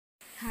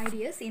Hi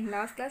dears, in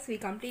last class we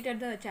completed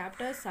the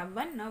chapter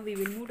 7. Now we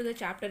will move to the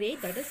chapter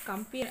 8, that is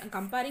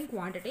comparing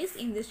quantities.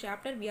 In this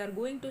chapter we are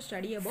going to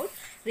study about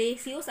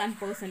ratios and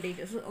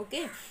percentages.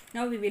 Okay,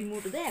 now we will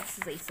move to the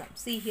exercise sum.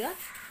 See here,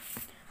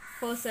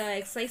 first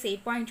exercise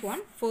 8.1,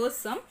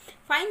 first sum.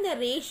 Find the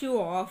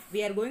ratio of,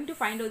 we are going to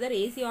find out the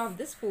ratio of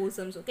this 4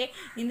 sums. Okay,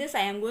 in this I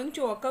am going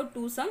to work out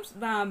 2 sums,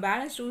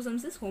 balance 2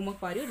 sums is homework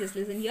for you. Just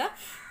listen here.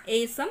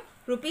 A sum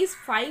rupees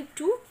 5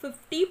 to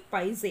 50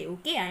 paise.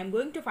 Okay, I am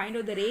going to find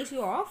out the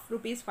ratio of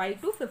rupees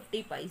 5 to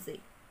 50 paise.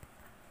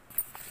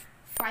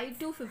 5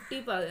 to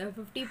 50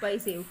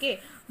 paise.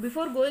 Okay,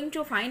 before going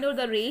to find out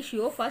the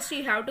ratio, first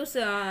you have to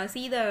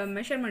see the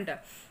measurement.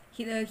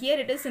 Here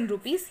it is in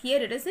rupees,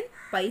 here it is in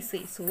paise.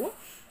 So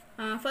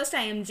first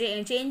I am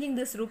changing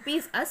this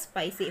rupees as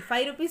paise.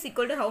 5 rupees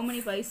equal to how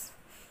many paise?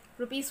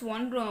 Rupees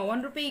 1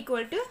 rupee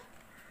equal to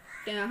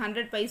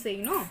 100 paise,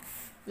 you know,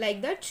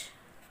 like that.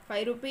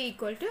 5 rupee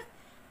equal to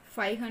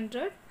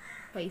 500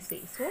 paise.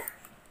 So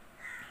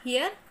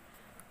here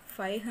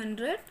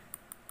 500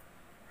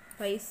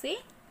 paise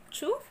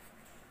to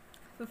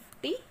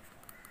 50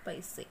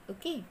 paise.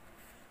 Okay,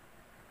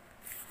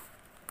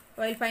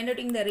 while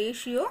finding out the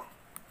ratio,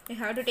 you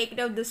have to take it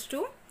out this 2,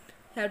 you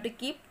have to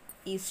keep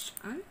east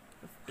and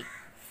 50.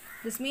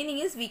 This meaning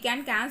is we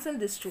can cancel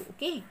this 2.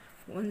 Okay,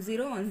 1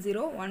 0 1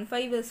 0, 1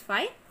 5 is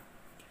 5,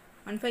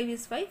 1 5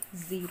 is 5,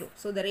 0.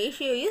 So the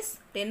ratio is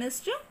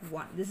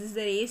 10:1. This is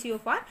the ratio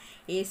for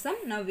A sum.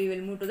 Now we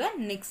will move to the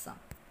next sum.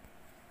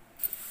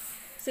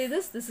 Say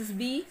this is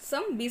B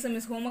sum. B sum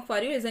is homework for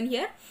you, isn't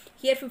here?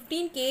 Here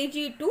 15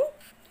 kg to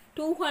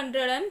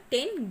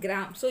 210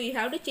 gram. So you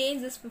have to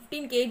change this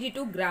 15 kg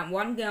to gram.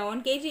 1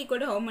 kg equal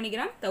to how many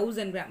gram?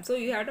 1000 gram. So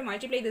you have to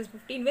multiply this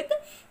 15 with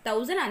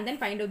 1000 and then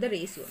find out the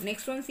ratio.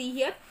 Next one, see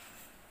here.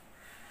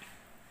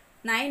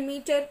 9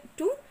 meter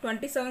to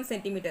 27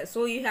 centimeters.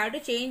 So you have to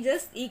change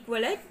this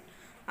equivalent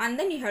and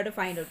then you have to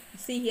find out.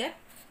 See here,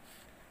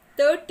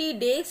 30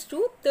 days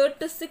to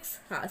 36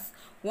 hours.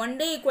 1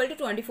 day equal to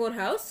 24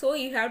 hours. So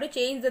you have to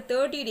change the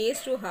 30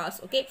 days to hours.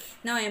 Okay,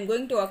 now I am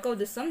going to work out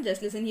this sum.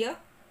 Just listen here.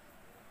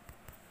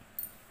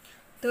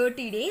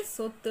 30 days,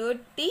 so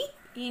 30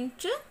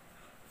 into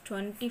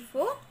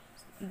 24,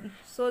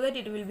 so that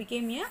it will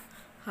become a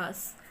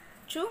hours,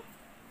 to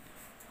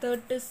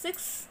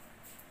 36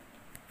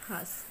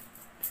 hours.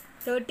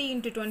 30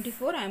 into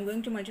 24, I am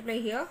going to multiply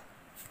here.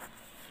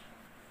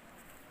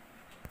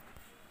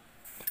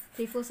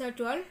 3 4s are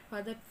 12,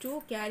 for the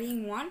 2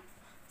 carrying 1,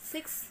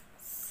 6,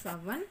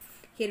 7.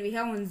 Here we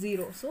have 1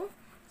 0, so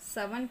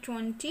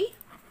 720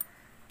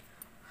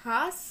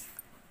 hours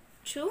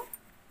to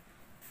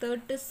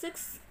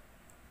 36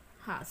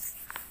 hours.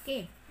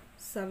 Okay,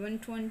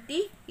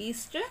 720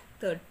 is to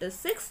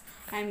 36.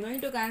 I am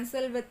going to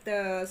cancel with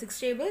 6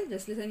 table.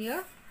 Just listen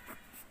here.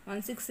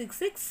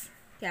 1666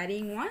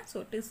 carrying 1.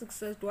 So 2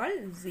 6 is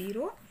 12,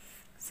 0.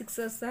 6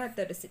 is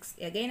 36.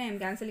 Again I am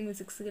cancelling with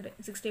 6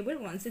 table.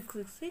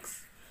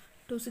 1666,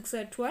 2 6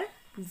 are 12,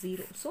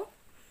 0. So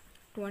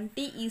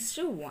 20 is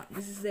to 1.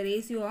 This is the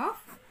ratio of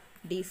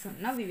D sum.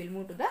 Now we will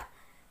move to the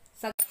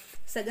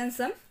second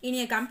sum. In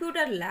a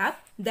computer lab,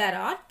 there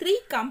are 3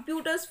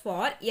 computers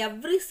for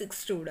every 6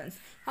 students.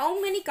 How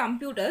many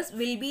computers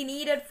will be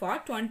needed for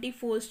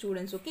 24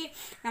 students? Okay,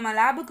 நம்ம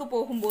லேபுக்கு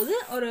போகும்போது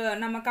ஒரு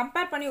நம்ம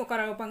compare பண்ணி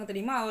உட்கார வைப்பாங்க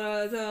தெரியுமா, ஒரு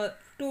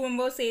 2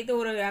 மெம்பர்ஸ் சேர்த்து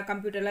ஒரு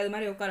கம்ப்யூட்டரில் அது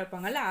மாதிரி உட்கார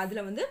வைப்பாங்கல்ல,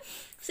 அதில் வந்து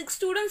 6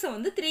 ஸ்டூடெண்ட்ஸை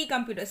வந்து 3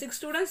 கம்ப்யூட்டர், 6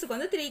 ஸ்டூடெண்ட்ஸுக்கு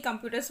வந்து 3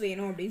 கம்ப்யூட்டர்ஸ்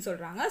வேணும் அப்படின்னு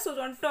சொல்கிறாங்க. ஸோ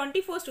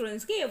 24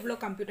 ஸ்டூடெண்ட்ஸ்க்கு எவ்வளோ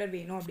கம்ப்யூட்டர்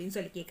வேணும் அப்படின்னு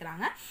சொல்லி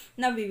கேட்குறாங்க.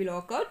 Now we will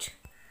work out.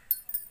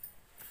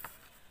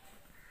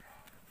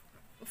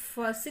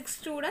 For 6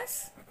 students,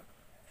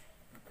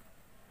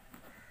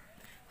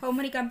 how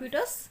many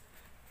computers?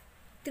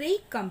 3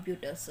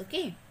 computers.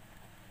 Okay,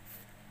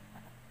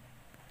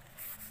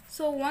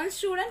 so one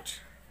student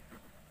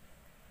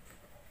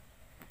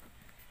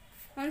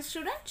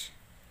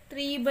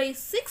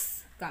 3/6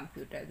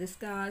 computer. This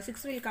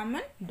 6 will come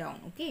and down.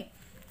 Okay,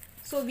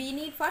 so we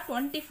need for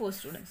 24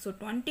 students. So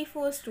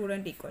 24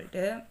 student equal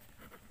to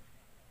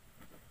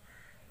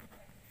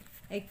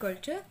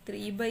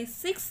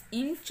 3/6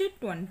 into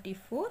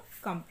 24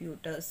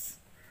 computers.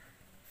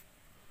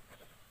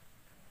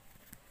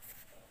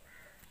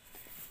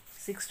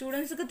 6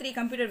 ஸ்டூடெண்ட்ஸுக்கு 3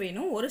 computer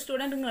வேணும். ஒரு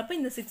ஸ்டூடெண்ட்டுங்கிறப்ப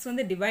இந்த 6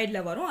 வந்து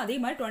டிவைடில் வரும். அதே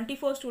மாதிரி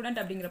 24 student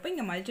அப்படிங்கிறப்ப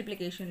இங்கே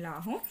மல்டிப்ளிகேஷனில்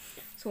ஆகும்.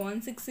 So 1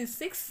 6 is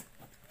 6,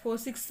 4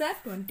 6 are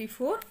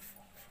 24,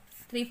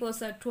 3 4s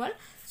are 12.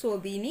 So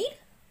we need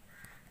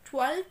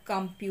 12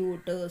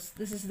 computers.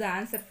 This is the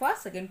answer for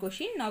second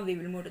question. Now we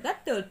will move to the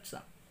third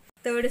sum.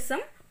 Third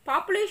sum.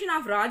 Population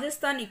of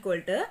Rajasthan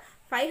equal to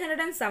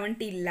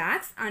 570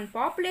 lakhs and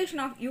population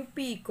of UP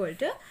equal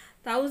to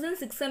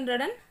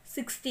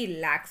 1660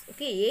 lakhs.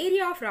 Okay,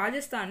 area of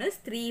Rajasthan is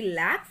 3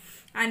 lakh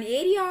and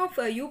area of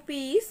UP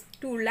is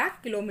 2 lakh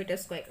kilometer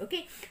square.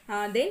 Okay,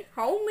 then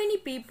how many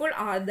people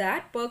are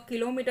there per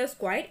kilometer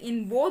square in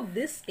both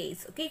these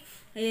states? Okay,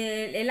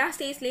 எல்லா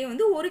ஸ்டேட்ஸ்லேயும்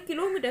வந்து 1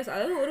 kilometres,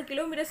 அதாவது 1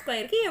 kilometre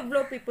ஸ்கொயருக்கு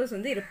எவ்வளோ peoples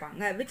வந்து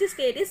இருப்பாங்க. Which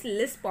state is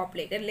less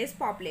populated, less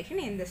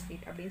population எந்த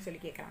state அப்படின்னு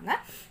சொல்லி கேட்குறாங்க.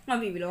 Now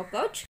we will work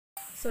out.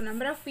 So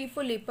number of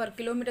people per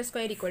kilometer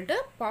square equal to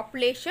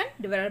population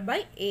divided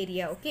by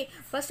area. Okay,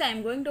 first I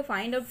am going to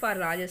find out for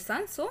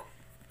Rajasthan. So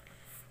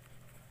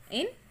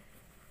in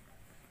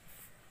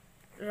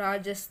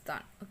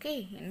Rajasthan,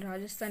 okay, in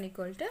Rajasthan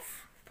equal to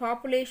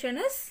population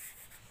is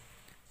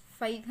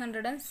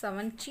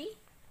 570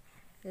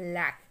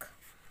 lakh,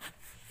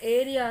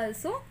 area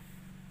also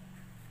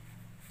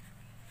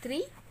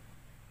 3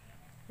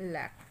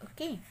 lakh.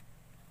 Okay,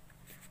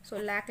 so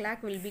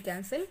lakh will be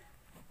cancelled.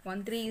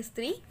 1 3 is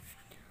 3,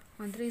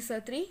 1 3 is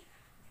 3,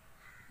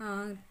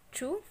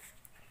 2,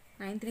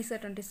 9 3 is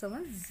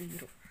 27,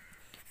 0.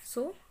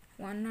 So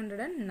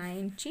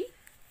 190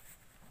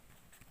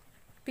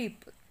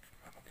 people.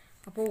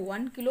 அப்போ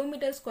 1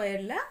 kilometer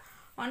square la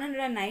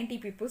 190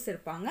 people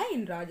இருப்பாங்க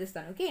in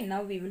Rajasthan. Okay,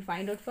 now we will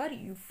find out for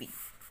UP.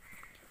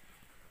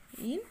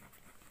 In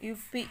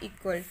UP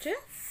equal to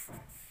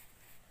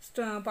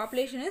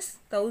population is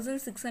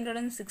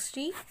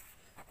 1660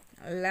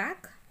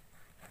 lakh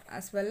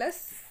as well as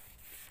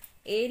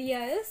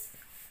area is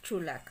 2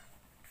 lakh.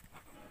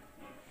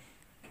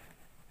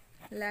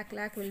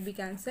 Lakh will be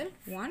cancelled.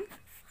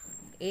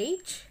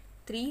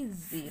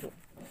 1830.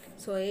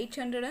 So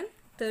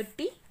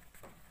 830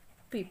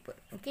 people.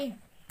 Okay,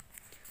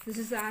 this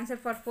is the answer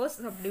for first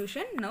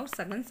subdivision. Now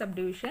second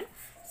subdivision.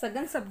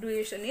 Second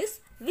subdivision is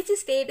which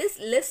state is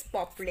less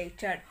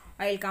populated.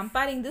 While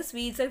comparing this,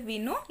 we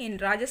know in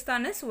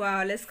Rajasthan is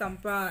less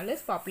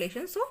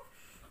population. So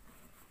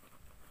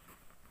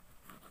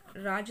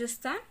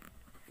Rajasthan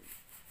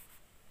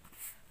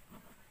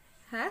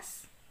has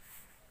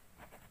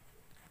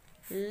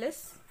less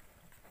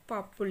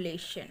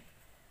population.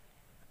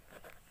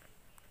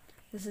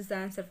 This is the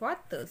answer for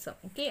third sum.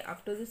 Okay,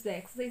 after this the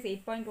exercise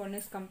 8.1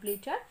 is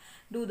completed.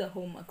 Do the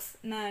homeworks.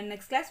 Now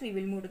next class we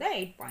will move to the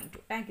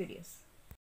 8.2. Thank you dears.